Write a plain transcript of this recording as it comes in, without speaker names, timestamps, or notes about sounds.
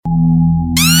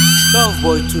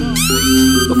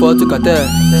O42 O42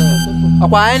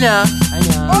 akwa anya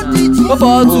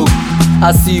O42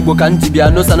 asị Igbo ka nji bịa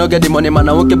no sanoge the money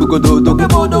mana nwoke bugodo odogwu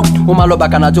ụmalụba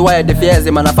ka na jụwa ya dị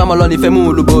fiezi mana famalo n'ife m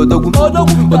ulu bụ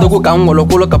odogwu ka m nwụrụ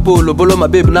kwụlụ ka polu bolo ma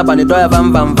bebu n'abalị dọya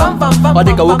vam ọ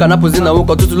dị ka nwoke anapụzi na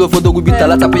nwoke ọtụtụ ofe odogwu bita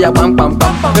latapụ ya kpamkpam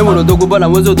e nwere odogwu bọla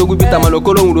nwezi odogwu bita mana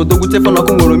okoro nwere odogwu chefe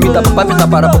n'ọkụ nwere mita papa pita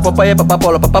para papa ya papa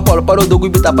pọlọ para odogwu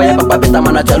bita pa ya papa pita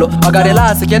mana chelo ọ garịla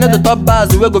asị ka enedo top baz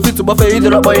we go fit gbafe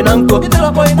idịrọ kpọị na nko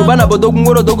kubana bụ odogwu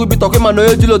nwere odogwu bita ọkụ mana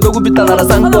onye jiri odogwu bita lara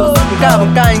sanko nke a bụ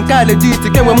nke a legit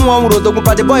kemgbe mụ nwụrụ odogwu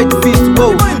pa the boy to fit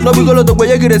n'obigolo odogwu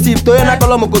ye gị receipt onye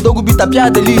na-akọlọ maka odogwu bita pịa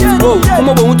delete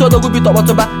ụmụogbe nwuche odogwu bita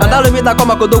ọkpọtụba adalụ bita kọ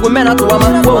maka odogwu men atụwama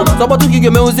sọkpọtụ ka ị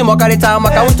ga-emenwuzi ma ọ karịcha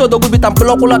maka nwuche odogwu bita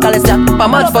mpụlọkwụlọ karịsịa pa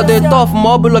match for the tough ma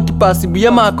ọ bụ lucky pass bụ ihe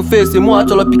ma akụ face mụ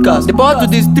achọrọ pikas the power to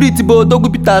the street bụ odogwu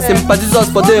bita si mpa Jesus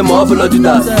for them ma ọ bụlọ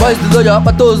Judas boys didoya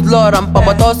ọkpata ozlọra mpa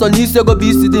gbata ọsọ n'isi ego bụ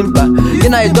isi dị mkpa gị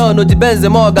na idon oji benze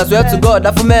ma ọ gasụ to God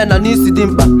afụ men na n'isi dị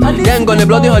mkpa gengo na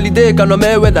bloody holiday ka nọ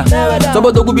mee weda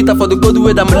odogwu bita for the cold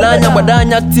weather mlanya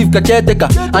gbadanya active ka caretaker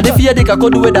and if you dika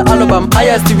cold weather album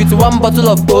highest with one bottle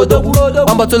of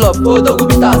odogwu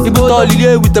bita ibute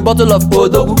olile with a bottle of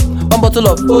odogwu one bottle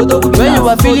of odogwu when you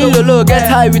are feeling low get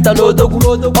high with an odogwu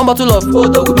one bottle of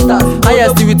odogwu bita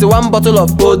highest with one bottle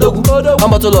of odogwu one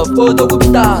bottle of odogwu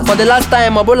bita for the last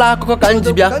time ọbụla akụkọ ka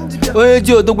njibia onye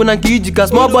ji odogwu na nke ijika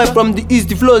small boy from the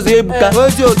east flows ebuka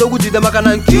onye ji odogwu jide maka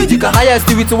na nke ijika highest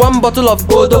with one bottle of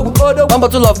odogwu one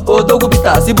bottle of odogwu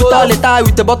bita sibuta olita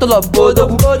with a bottle of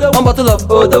odogwu one bottle of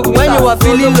odogwu when you are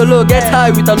feeling low get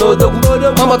high with an odogwu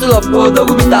one bottle of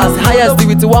odogwu bita highest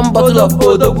with one bottle of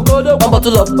odogwu one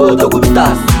bottle of odogwu bita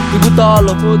ibute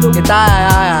ọlụ kita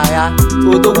ya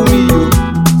odogwu miyo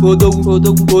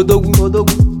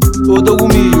odogwu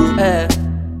miyo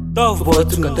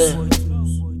O42